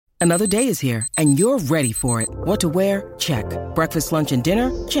Another day is here, and you're ready for it. What to wear? Check. Breakfast, lunch, and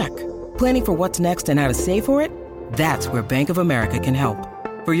dinner? Check. Planning for what's next and how to save for it? That's where Bank of America can help.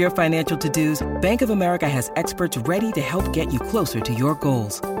 For your financial to-dos, Bank of America has experts ready to help get you closer to your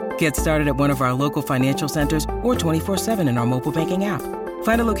goals. Get started at one of our local financial centers or 24/7 in our mobile banking app.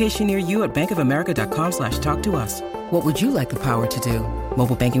 Find a location near you at bankofamerica.com/talktous. What would you like the power to do?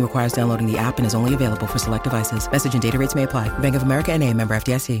 Mobile banking requires downloading the app and is only available for select devices. Message and data rates may apply. Bank of America N.A., member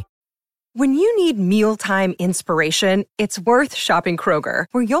FDIC. When you need mealtime inspiration, it's worth shopping Kroger,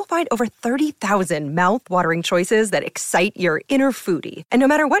 where you'll find over 30,000 mouth-watering choices that excite your inner foodie. And no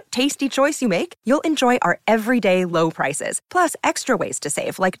matter what tasty choice you make, you'll enjoy our everyday low prices, plus extra ways to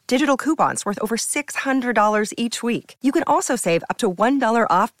save, like digital coupons worth over $600 each week. You can also save up to $1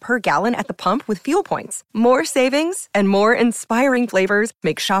 off per gallon at the pump with fuel points. More savings and more inspiring flavors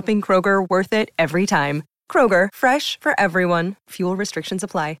make shopping Kroger worth it every time. Kroger, fresh for everyone. Fuel restrictions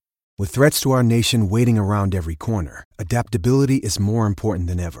apply. With threats to our nation waiting around every corner, adaptability is more important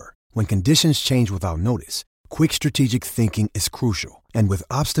than ever. When conditions change without notice, quick strategic thinking is crucial. And with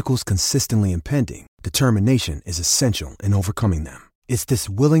obstacles consistently impending, determination is essential in overcoming them. It's this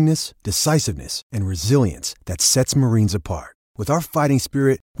willingness, decisiveness, and resilience that sets Marines apart. With our fighting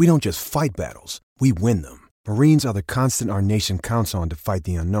spirit, we don't just fight battles, we win them. Marines are the constant our nation counts on to fight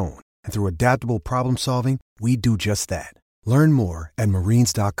the unknown. And through adaptable problem solving, we do just that. Learn more at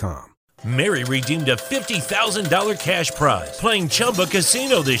marines.com. Mary redeemed a $50,000 cash prize playing Chumba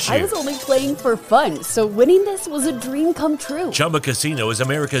Casino this year. I was only playing for fun, so winning this was a dream come true. Chumba Casino is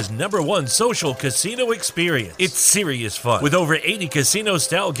America's #1 social casino experience. It's serious fun. With over 80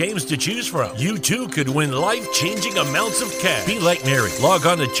 casino-style games to choose from, you too could win life-changing amounts of cash. Be like Mary. Log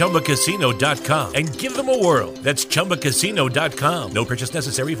on to ChumbaCasino.com and give them a whirl. That's ChumbaCasino.com. No purchase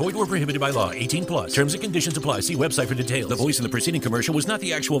necessary. Void or prohibited by law. 18 plus. Terms and conditions apply. See website for details. The voice in the preceding commercial was not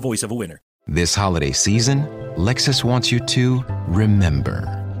the actual voice of a winner. This holiday season, Lexus wants you to remember.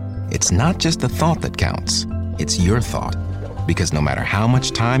 It's not just the thought that counts, it's your thought. Because no matter how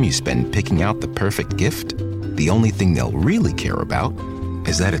much time you spend picking out the perfect gift, the only thing they'll really care about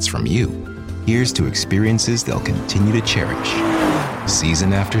is that it's from you. Here's to experiences they'll continue to cherish.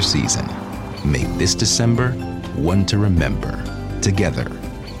 Season after season, make this December one to remember. Together.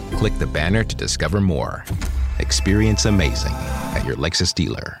 Click the banner to discover more. Experience amazing at your Lexus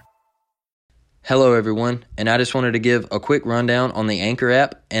dealer. Hello everyone, and I just wanted to give a quick rundown on the Anchor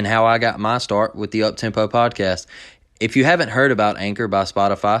app and how I got my start with the Uptempo podcast. If you haven't heard about Anchor by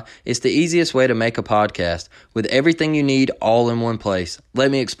Spotify, it's the easiest way to make a podcast with everything you need all in one place.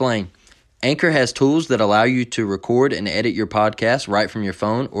 Let me explain. Anchor has tools that allow you to record and edit your podcast right from your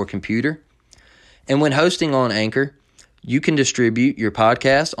phone or computer. And when hosting on Anchor, you can distribute your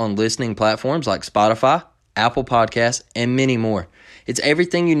podcast on listening platforms like Spotify, Apple Podcasts, and many more. It's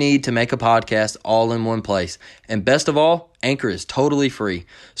everything you need to make a podcast all in one place. And best of all, Anchor is totally free.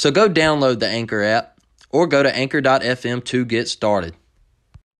 So go download the Anchor app or go to anchor.fm to get started.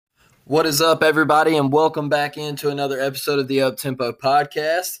 What is up, everybody, and welcome back into another episode of the Uptempo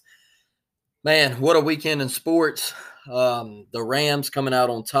podcast. Man, what a weekend in sports. The Rams coming out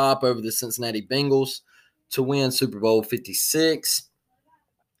on top over the Cincinnati Bengals to win Super Bowl 56.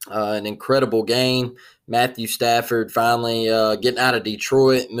 An incredible game. Matthew Stafford finally getting out of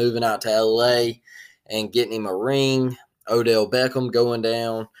Detroit, moving out to L.A., and getting him a ring. Odell Beckham going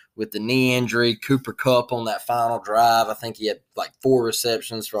down with the knee injury. Cooper Kupp on that final drive. I think he had like 4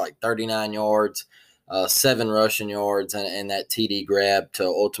 receptions for like 39 yards, 7 rushing yards, and that TD grab to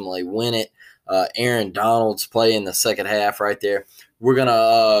ultimately win it. Aaron Donald's play in the second half right there. We're going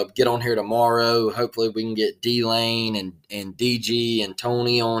to get on here tomorrow. Hopefully we can get D-Lane and DG and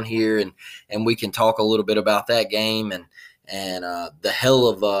Tony on here, and we can talk a little bit about that game and the hell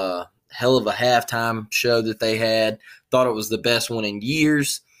of a halftime show that they had. Thought it was the best one in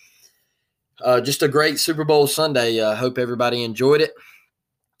years. Just a great Super Bowl Sunday. Hope everybody enjoyed it.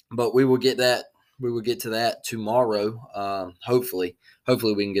 But we will get to that tomorrow. Hopefully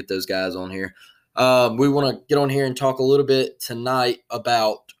we can get those guys on here. We want to get on here and talk a little bit tonight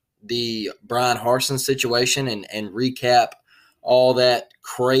about the Brian Harsin situation and recap all that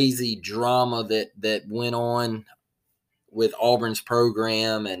crazy drama that went on with Auburn's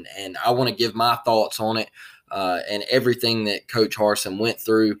program. And I want to give my thoughts on it and everything that Coach Harsin went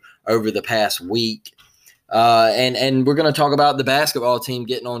through over the past week. And we're going to talk about the basketball team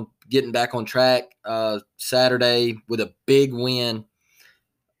getting back on track Saturday with a big win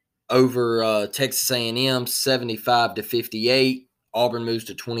over Texas A&M, 75-58. Auburn moves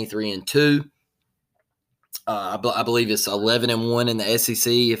to 23-2. I believe it's 11-1 in the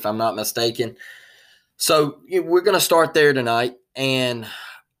SEC, if I'm not mistaken. So we're going to start there tonight. And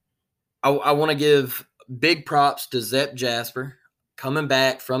I want to give big props to Zep Jasper coming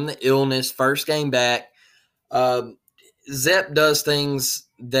back from the illness, first game back. Zep does things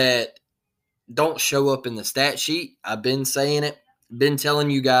that don't show up in the stat sheet. I've been saying it, been telling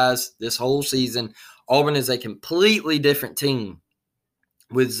you guys this whole season. Auburn is a completely different team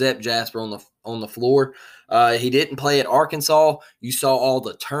with Zep Jasper on the floor. He didn't play at Arkansas. You saw all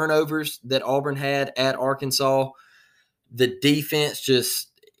the turnovers that Auburn had at Arkansas. The defense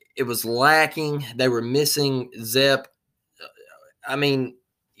it was lacking. They were missing Zep. I mean,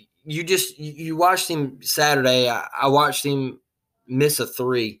 you watched him Saturday. I watched him miss a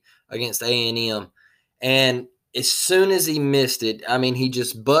three against A&M, and as soon as he missed it, I mean, he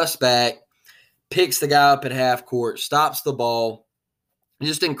just busts back, picks the guy up at half court, stops the ball.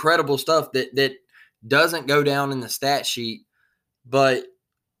 Just incredible stuff that doesn't go down in the stat sheet, but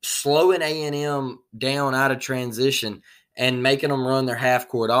slowing A&M down out of transition and making them run their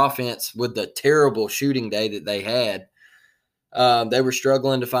half-court offense with the terrible shooting day that they had. They were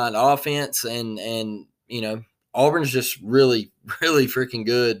struggling to find offense, and Auburn's just really, really freaking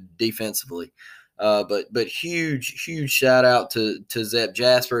good defensively. But huge shout out to Zep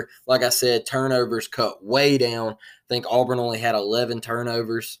Jasper. Like I said, turnovers cut way down. I think Auburn only had 11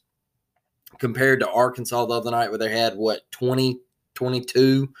 turnovers compared to Arkansas the other night where they had, 20,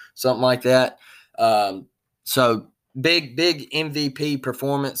 22, something like that. So big MVP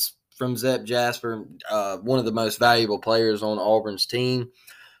performance from Zep Jasper, one of the most valuable players on Auburn's team.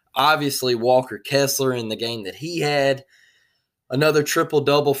 Obviously, Walker Kessler in the game that he had. Another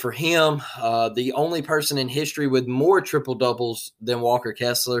triple-double for him. The only person in history with more triple-doubles than Walker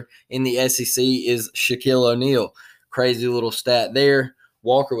Kessler in the SEC is Shaquille O'Neal. Crazy little stat there.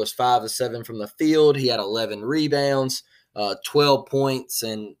 Walker was 5 of 7 from the field. He had 11 rebounds, 12 points,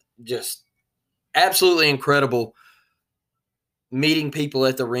 and just absolutely incredible meeting people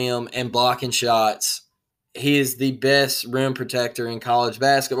at the rim and blocking shots. He is the best rim protector in college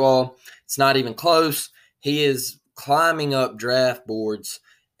basketball. It's not even close. He is climbing up draft boards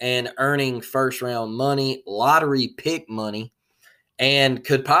and earning first-round money, lottery pick money, and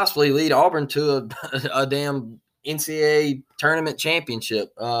could possibly lead Auburn to a damn NCAA tournament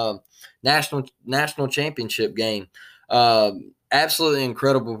championship, national championship game. Absolutely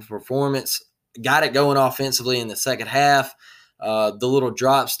incredible performance. Got it going offensively in the second half. The little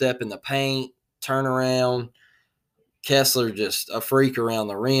drop step in the paint, turnaround. Kessler just a freak around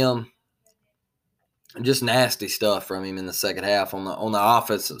the rim. Just nasty stuff from him in the second half on the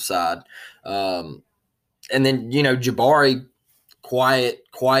offensive side. And then, Jabari,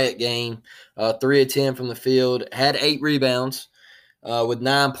 quiet game. 3 of 10 from the field. Had 8 rebounds with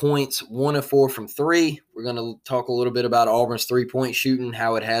 9 points, 1 of 4 from 3. We're going to talk a little bit about Auburn's three-point shooting,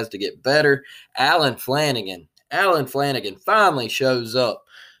 how it has to get better. Alan Flanagan finally shows up.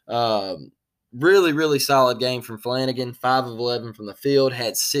 Really, really solid game from Flanagan. 5 of 11 from the field.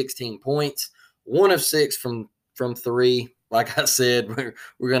 Had 16 points. 1 of 6 from 3. Like I said,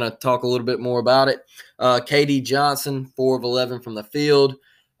 we're going to talk a little bit more about it. KD Johnson, 4 of 11 from the field,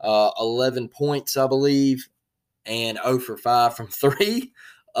 11 points, I believe, and 0 for 5 from 3.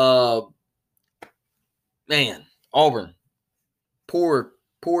 Man, Auburn, poor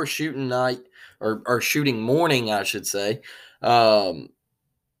shooting night or shooting morning, I should say. Gotta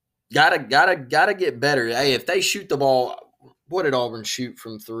get better. Hey, if they shoot the ball. What did Auburn shoot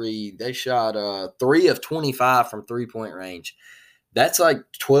from 3? They shot 3 of 25 from three-point range. That's like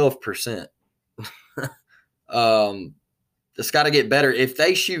 12%. It's got to get better. If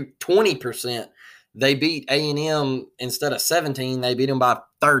they shoot 20%, they beat A&M instead of 17. They beat them by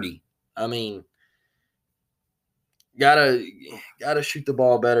 30. I mean, gotta shoot the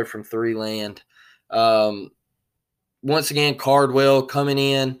ball better from 3 land. Once again, Cardwell coming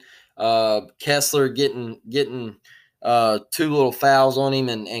in. Kessler getting 2 little fouls on him,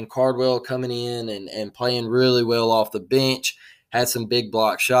 and Cardwell coming in and playing really well off the bench. Had some big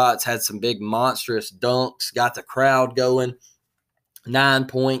block shots, had some big monstrous dunks, got the crowd going. 9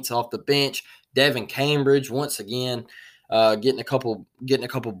 points off the bench. Devin Cambridge once again getting a couple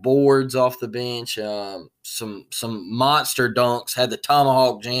boards off the bench. Some monster dunks. Had the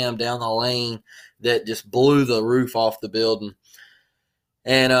tomahawk jam down the lane that just blew the roof off the building.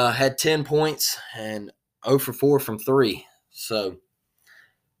 And had 10 points and 0 for 4 from 3. So,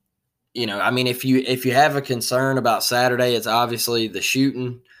 I mean, if you have a concern about Saturday, it's obviously the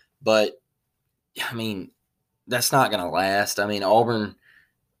shooting, but I mean, that's not going to last. I mean, Auburn,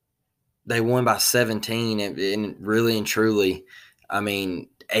 they won by 17, and really and truly, I mean,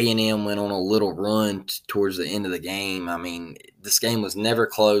 A&M went on a little run towards the end of the game. I mean, this game was never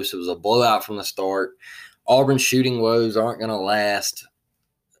close. It was a blowout from the start. Auburn's shooting woes aren't going to last.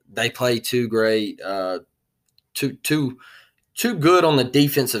 they play too great, too good on the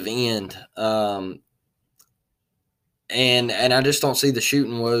defensive end. And I just don't see the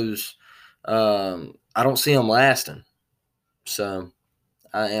shooting woes. I don't see them lasting. So,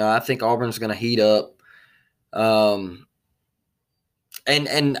 I think Auburn's going to heat up.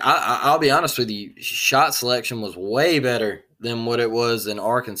 And I'll be honest with you, shot selection was way better than what it was in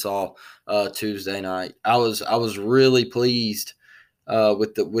Arkansas Tuesday night. I was really pleased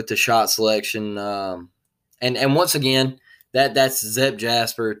with the shot selection. And once again, that's Zep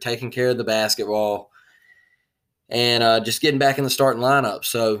Jasper taking care of the basketball and just getting back in the starting lineup.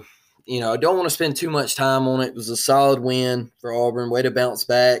 So, I don't want to spend too much time on it. It was a solid win for Auburn. Way to bounce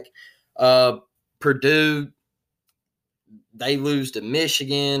back. Purdue, they lose to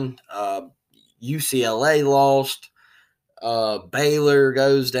Michigan. UCLA lost. Baylor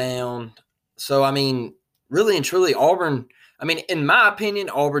goes down. So, really and truly, Auburn, in my opinion,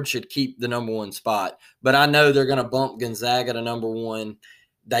 Auburn should keep the number one spot. But I know they're going to bump Gonzaga to number one.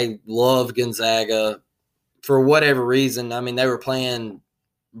 They love Gonzaga for whatever reason. They were playing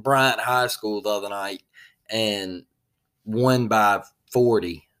Bryant High School the other night and won by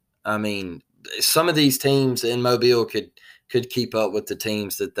 40. Some of these teams in Mobile could keep up with the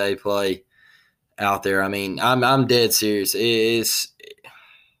teams that they play out there. I'm dead serious. It's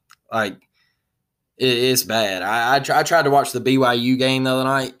bad. I tried to watch the BYU game the other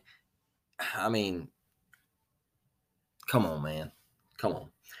night. Come on, man. Come on.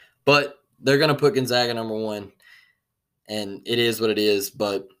 But they're going to put Gonzaga number one, and it is what it is.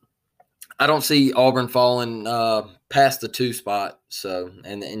 But I don't see Auburn falling past the 2 spot. So,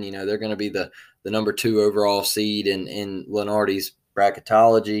 and they're going to be the number 2 overall seed in Lenardi's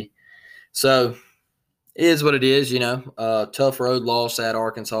bracketology. So, it is what it is. Tough road loss at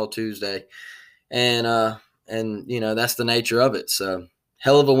Arkansas Tuesday, and that's the nature of it. So,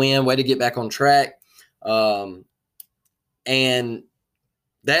 hell of a win, way to get back on track. And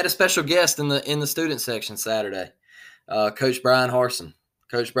they had a special guest in the student section Saturday, Coach Brian Harsin.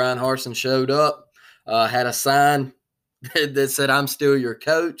 Coach Brian Harsin showed up, had a sign that said, "I'm still your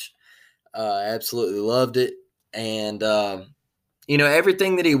coach." Absolutely loved it. And,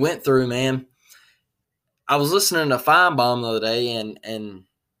 everything that he went through, man. I was listening to Feinbaum the other day and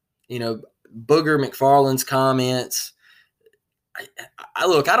Booger McFarland's comments. I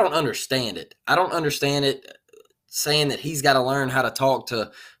don't understand it. I don't understand it saying that he's got to learn how to talk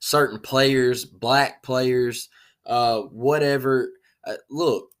to certain players, black players, whatever.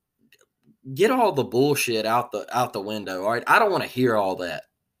 Look, get all the bullshit out the window. All right, I don't want to hear all that.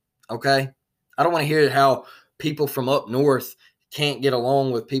 Okay, I don't want to hear how people from up north can't get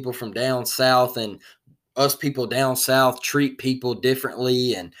along with people from down south, and us people down south treat people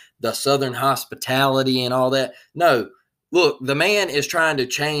differently, and the southern hospitality and all that. No, look, the man is trying to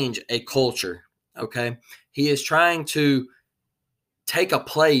change a culture. Okay, he is trying to take a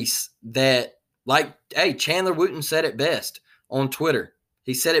place that, Chandler Wooten said it best on Twitter.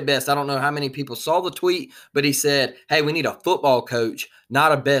 He said it best. I don't know how many people saw the tweet, but he said, "Hey, we need a football coach,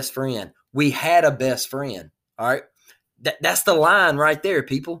 not a best friend. We had a best friend." All right. That's the line right there,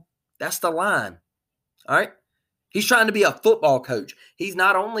 people. That's the line. All right. He's trying to be a football coach. He's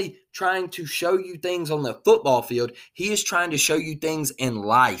not only trying to show you things on the football field, he is trying to show you things in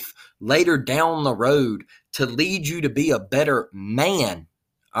life later down the road to lead you to be a better man.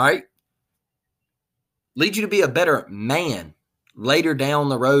 All right. Lead you to be a better man later down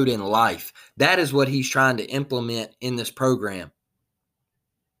the road in life. That is what he's trying to implement in this program.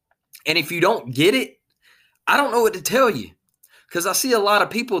 And if you don't get it, I don't know what to tell you. Because I see a lot of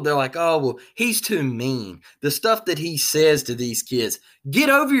people, they're like, "Oh, well, he's too mean." The stuff that he says to these kids, get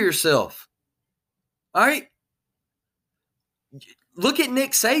over yourself. All right? Look at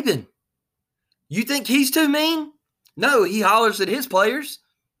Nick Saban. You think he's too mean? No, he hollers at his players.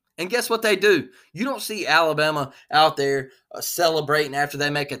 And guess what they do? You don't see Alabama out there celebrating after they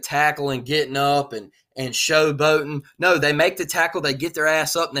make a tackle and getting up and showboating. No, they make the tackle, they get their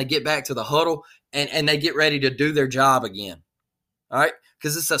ass up, and they get back to the huddle, and they get ready to do their job again. All right?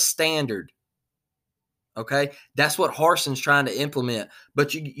 Because it's a standard. Okay? That's what Harsin's trying to implement.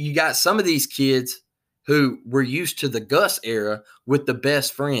 But you got some of these kids who were used to the Gus era with the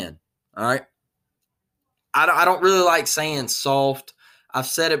best friend. All right? I don't really like saying soft. I've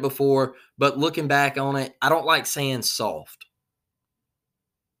said it before, but looking back on it, I don't like saying soft.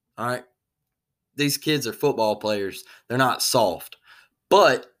 All right? These kids are football players. They're not soft.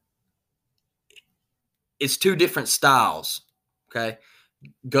 But it's 2 different styles. Okay?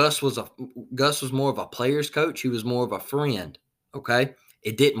 Gus was more of a player's coach. He was more of a friend. Okay?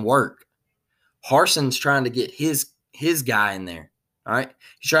 It didn't work. Harsin's trying to get his guy in there. All right.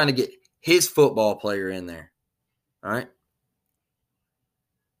 He's trying to get his football player in there. All right.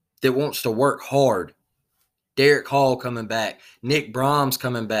 That wants to work hard. Derek Hall coming back. Nick Brahms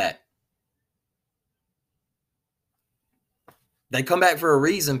coming back. They come back for a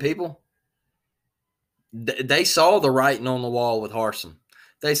reason, people. They saw the writing on the wall with Harsin.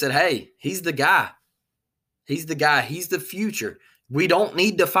 They said, hey, he's the guy. He's the guy. He's the future. We don't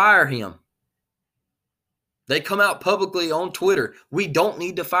need to fire him. They come out publicly on Twitter. We don't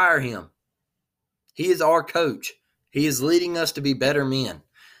need to fire him. He is our coach. He is leading us to be better men.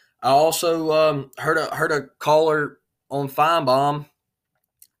 I also heard a caller on Feinbaum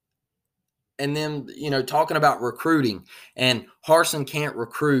and then, talking about recruiting, and Harsin can't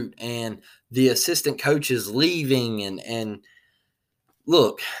recruit, and the assistant coach is leaving, and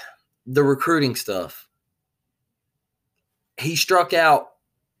look, the recruiting stuff. He struck out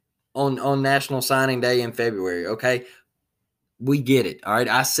on National Signing Day in February, okay? We get it, all right?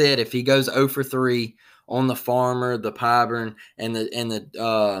 I said if he goes 0 for 3 on the Farmer, the Pyburn, and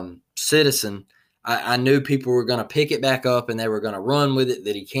the Citizen, I knew people were going to pick it back up and they were going to run with it,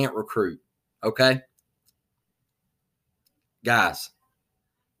 that he can't recruit, okay? Guys,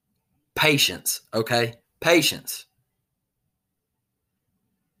 patience, okay? Patience.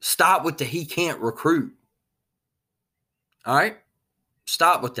 Stop with the he can't recruit. All right?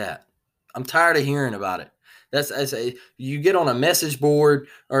 Stop with that. I'm tired of hearing about it. That's you get on a message board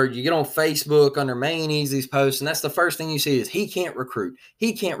or you get on Facebook under Main Easy's posts, and that's the first thing you see is he can't recruit.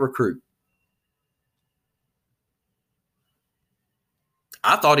 He can't recruit.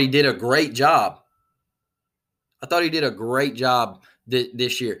 I thought he did a great job.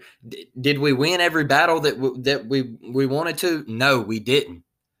 This year. Did we win every battle that we wanted to? No, we didn't.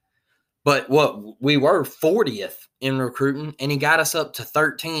 But we were 40th in recruiting, and he got us up to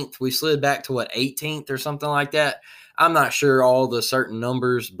 13th. We slid back to 18th or something like that. I'm not sure all the certain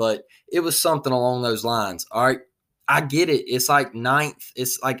numbers, but it was something along those lines. All right, I get it. It's like 9th.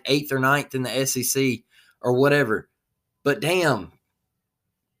 It's like 8th or 9th in the SEC or whatever. But damn,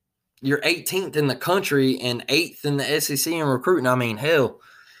 you're 18th in the country and 8th in the SEC in recruiting. I mean, hell,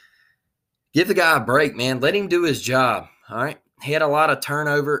 give the guy a break, man. Let him do his job. All right. He had a lot of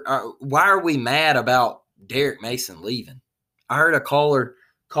turnover. Why are we mad about Derek Mason leaving? I heard a caller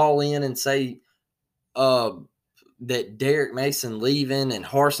call in and say that Derek Mason leaving and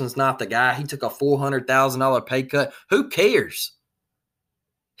Harsin's not the guy. He took a $400,000 pay cut. Who cares?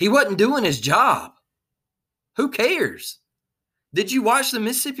 He wasn't doing his job. Who cares? Did you watch the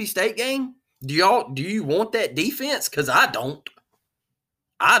Mississippi State game? Do you want that defense? Because I don't.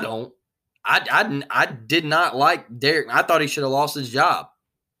 I did not like Derek. I thought he should have lost his job.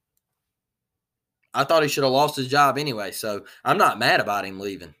 Anyway, so I'm not mad about him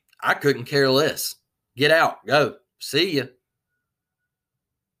leaving. I couldn't care less. Get out. Go. See ya.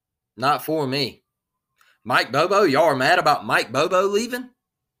 Not for me. Mike Bobo, y'all are mad about Mike Bobo leaving?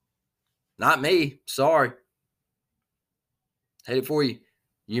 Not me. Sorry. Hate it for you.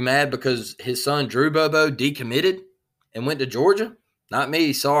 You mad because his son Drew Bobo decommitted and went to Georgia? Not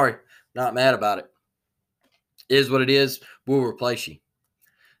me. Sorry. Not mad about it. It is what it is. We'll replace you.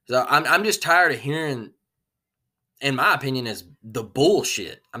 So I'm just tired of hearing, in my opinion, is the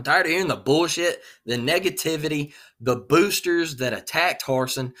bullshit. I'm tired of hearing the bullshit, the negativity, the boosters that attacked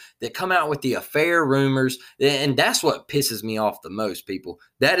Harsin, that come out with the affair rumors, and that's what pisses me off the most, people.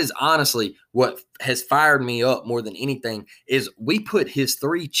 That is honestly what has fired me up more than anything, is we put his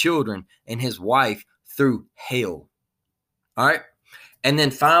 3 children and his wife through hell. All right? And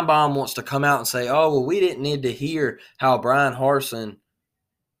then Feinbaum wants to come out and say, oh, well, we didn't need to hear how Brian Harsin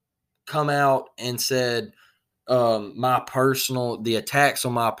come out and said the attacks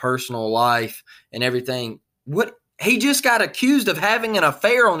on my personal life and everything. What? He just got accused of having an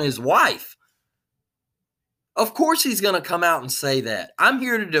affair on his wife. Of course he's going to come out and say that. I'm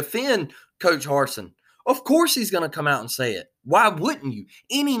here to defend Coach Harsin. Of course he's going to come out and say it. Why wouldn't you?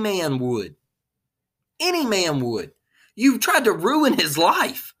 Any man would. Any man would. You tried to ruin his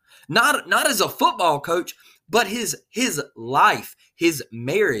life, not as a football coach, but his life, his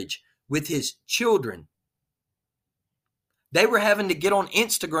marriage with his children. They were having to get on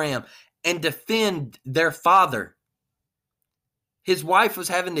Instagram and defend their father. His wife was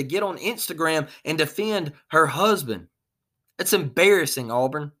having to get on Instagram and defend her husband. It's embarrassing,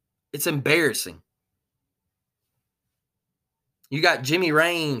 Auburn. It's embarrassing. You got Jimmy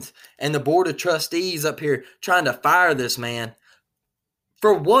Raines and the board of trustees up here trying to fire this man.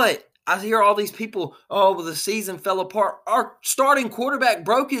 For what? I hear all these people, oh, well, the season fell apart. Our starting quarterback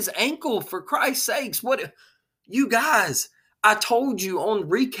broke his ankle, for Christ's sakes. What? You guys, I told you on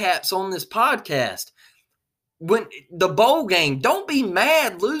recaps on this podcast, when the bowl game, don't be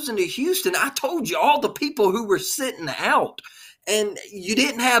mad losing to Houston. I told you all the people who were sitting out, and you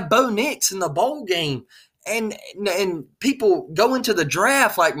didn't have Bo Nix in the bowl game, and people go into the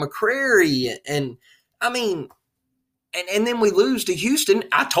draft like McCrary, and I mean, and then we lose to Houston.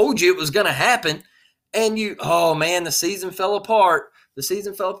 I told you it was going to happen, and oh man, the season fell apart. The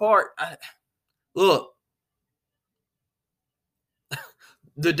season fell apart. Look,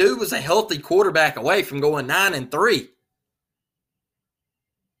 the dude was a healthy quarterback away from going 9-3.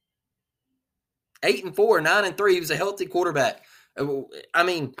 8-4, 9-3. He was a healthy quarterback. I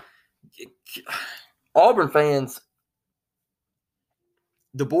mean, Auburn fans,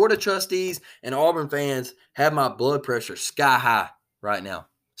 the Board of Trustees and Auburn fans have my blood pressure sky high right now.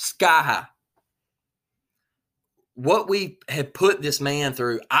 Sky high. What we have put this man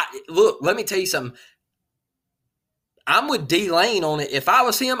through. Look, let me tell you something. I'm with D Lane on it. If I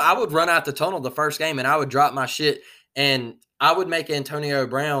was him, I would run out the tunnel the first game and I would drop my shit and I would make Antonio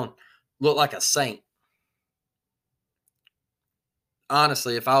Brown look like a saint.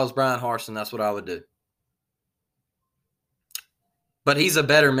 Honestly, if I was Brian Harsin, that's what I would do. But he's a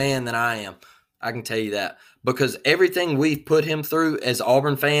better man than I am. I can tell you that. Because everything we've put him through as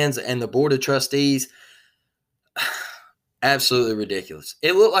Auburn fans and the Board of Trustees, absolutely ridiculous.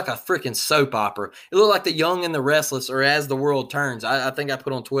 It looked like a freaking soap opera. It looked like The Young and the Restless or As the World Turns. I think I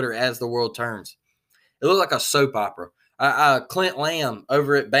put on Twitter, As the World Turns. It looked like a soap opera. Clint Lamb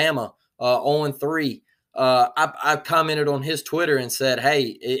over at Bama, 0-3. I commented on his Twitter and said, hey,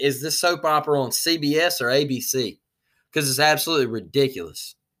 is this soap opera on CBS or ABC? Because it's absolutely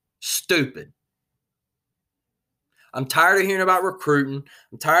ridiculous. Stupid. I'm tired of hearing about recruiting.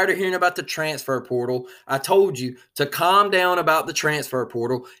 I'm tired of hearing about the transfer portal. I told you to calm down about the transfer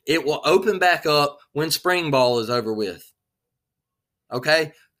portal. It will open back up when spring ball is over with.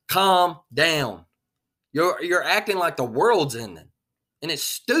 Okay? Calm down. You're acting like the world's ending. And it's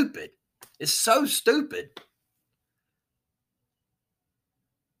stupid. It's so stupid.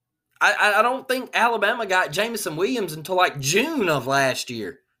 I don't think Alabama got Jamison Williams until like June of last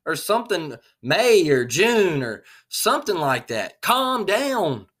year or something, May or June or something like that. Calm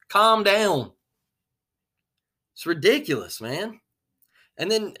down. Calm down. It's ridiculous, man.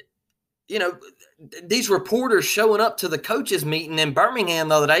 And then, these reporters showing up to the coaches meeting in Birmingham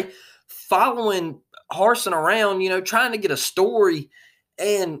the other day, following Harsin around, trying to get a story.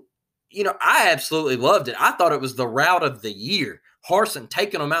 And, I absolutely loved it. I thought it was the route of the year. Harsin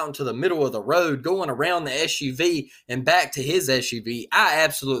taking them out into the middle of the road, going around the SUV and back to his SUV. I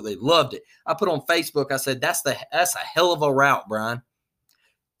absolutely loved it. I put on Facebook, I said, that's a hell of a route, Brian.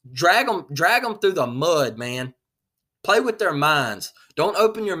 Drag them through the mud, man. Play with their minds. Don't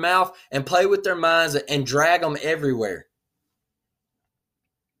open your mouth and play with their minds and drag them everywhere.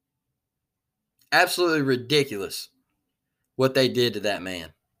 Absolutely ridiculous what they did to that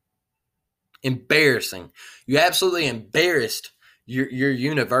man. Embarrassing. You absolutely embarrassed your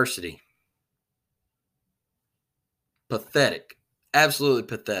university. Pathetic. Absolutely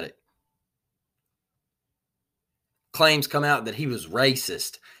pathetic. Claims come out that he was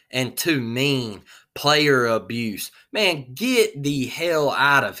racist and too mean. Player abuse. Man, get the hell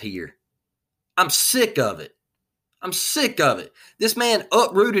out of here. I'm sick of it. I'm sick of it. This man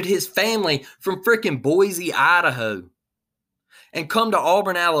uprooted his family from freaking Boise, Idaho, and come to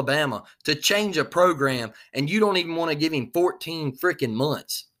Auburn, Alabama to change a program, and you don't even want to give him 14 freaking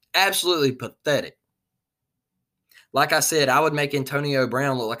months. Absolutely pathetic. Like I said, I would make Antonio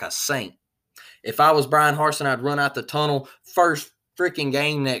Brown look like a saint. If I was Brian Harsin, I'd run out the tunnel first freaking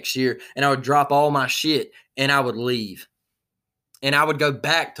game next year, and I would drop all my shit, and I would leave. And I would go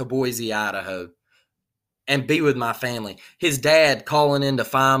back to Boise, Idaho, and be with my family. His dad calling into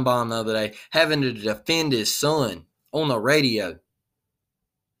Feinbaum the other day, having to defend his son on the radio.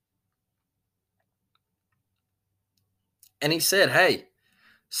 And he said, hey,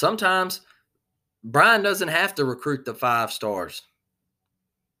 sometimes Brian doesn't have to recruit the 5 stars.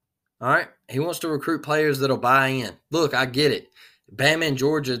 All right? He wants to recruit players that'll buy in. Look, I get it. Bama and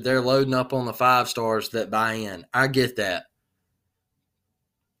Georgia, they're loading up on the 5 stars that buy in. I get that.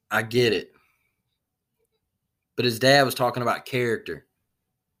 I get it. But his dad was talking about character.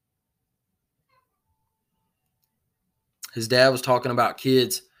 His dad was talking about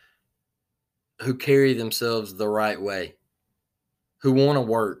kids who carry themselves the right way, who want to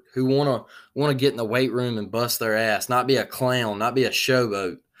work, who want to get in the weight room and bust their ass, not be a clown, not be a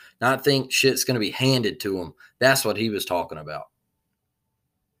showboat, not think shit's going to be handed to them. That's what he was talking about.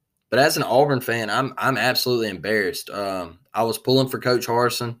 But as an Auburn fan, I'm absolutely embarrassed. I was pulling for Coach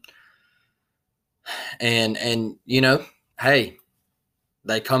Harsin, and hey,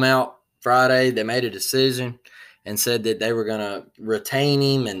 they come out Friday, they made a decision and said that they were going to retain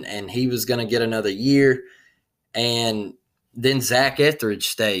him and he was going to get another year. And then Zach Etheridge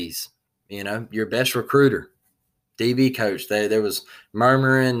stays, your best recruiter, DB coach. There was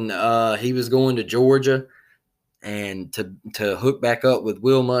murmuring he was going to Georgia and to hook back up with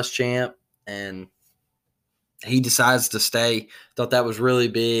Will Muschamp, and he decides to stay. Thought that was really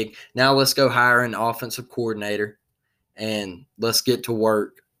big. Now let's go hire an offensive coordinator and let's get to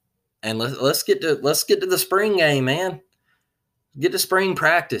work. And let's get to the spring game, man. Get to spring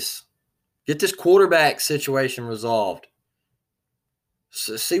practice. Get this quarterback situation resolved.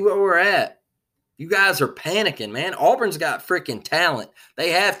 So see where we're at. You guys are panicking, man. Auburn's got freaking talent.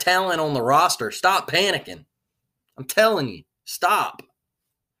 They have talent on the roster. Stop panicking. I'm telling you, stop.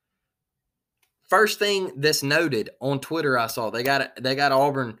 First thing that's noted on Twitter I saw, they got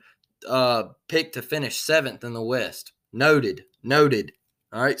Auburn picked to finish 7th in the West. Noted.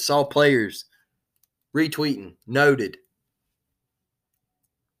 All right, saw players retweeting. Noted.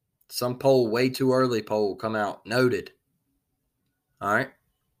 Some poll, way too early poll, come out. Noted. All right.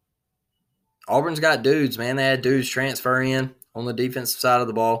 Auburn's got dudes, man. They had dudes transfer in on the defensive side of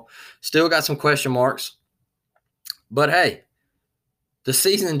the ball. Still got some question marks. But, hey, the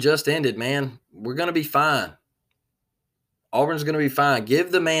season just ended, man. We're going to be fine. Auburn's going to be fine.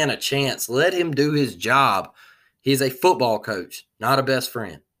 Give the man a chance. Let him do his job. He's a football coach, not a best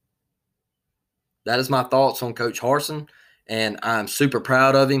friend. That is my thoughts on Coach Harsin, and I'm super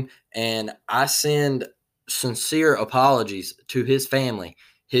proud of him. And I send sincere apologies to his family,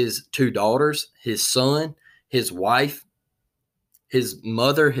 his 2 daughters, his son, his wife, his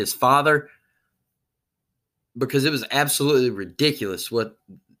mother, his father, because it was absolutely ridiculous what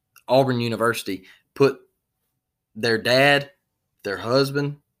Auburn University put their dad, their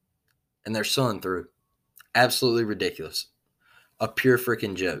husband, and their son through. Absolutely ridiculous. A pure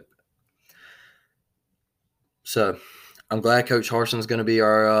freaking joke. So I'm glad Coach Harsin's going to be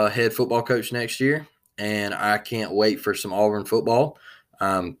our head football coach next year, and I can't wait for some Auburn football.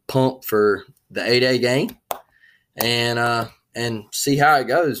 I'm pumped for the 8A game and see how it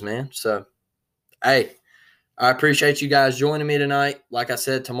goes, man. So, hey, I appreciate you guys joining me tonight. Like I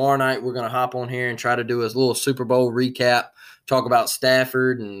said, tomorrow night we're going to hop on here and try to do a little Super Bowl recap, talk about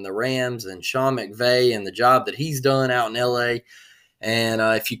Stafford and the Rams and Sean McVay and the job that he's done out in L.A. And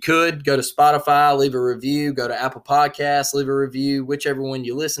if you could, go to Spotify, leave a review. Go to Apple Podcasts, leave a review, whichever one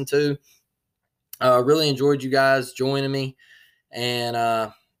you listen to. Really enjoyed you guys joining me.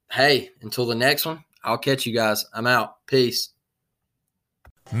 And, hey, until the next one, I'll catch you guys. I'm out. Peace.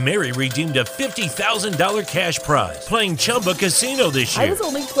 Mary redeemed a $50,000 cash prize playing Chumba Casino this year. I was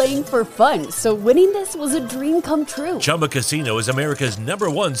only playing for fun, so winning this was a dream come true. Chumba Casino is America's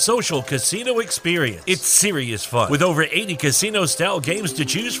 #1 social casino experience. It's serious fun. With over 80 casino-style games to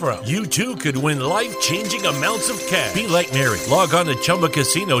choose from, you too could win life-changing amounts of cash. Be like Mary. Log on to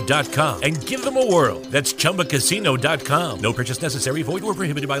ChumbaCasino.com and give them a whirl. That's ChumbaCasino.com. No purchase necessary. Void or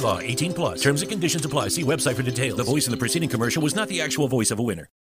prohibited by law. 18+. Terms and conditions apply. See website for details. The voice in the preceding commercial was not the actual voice of a winner.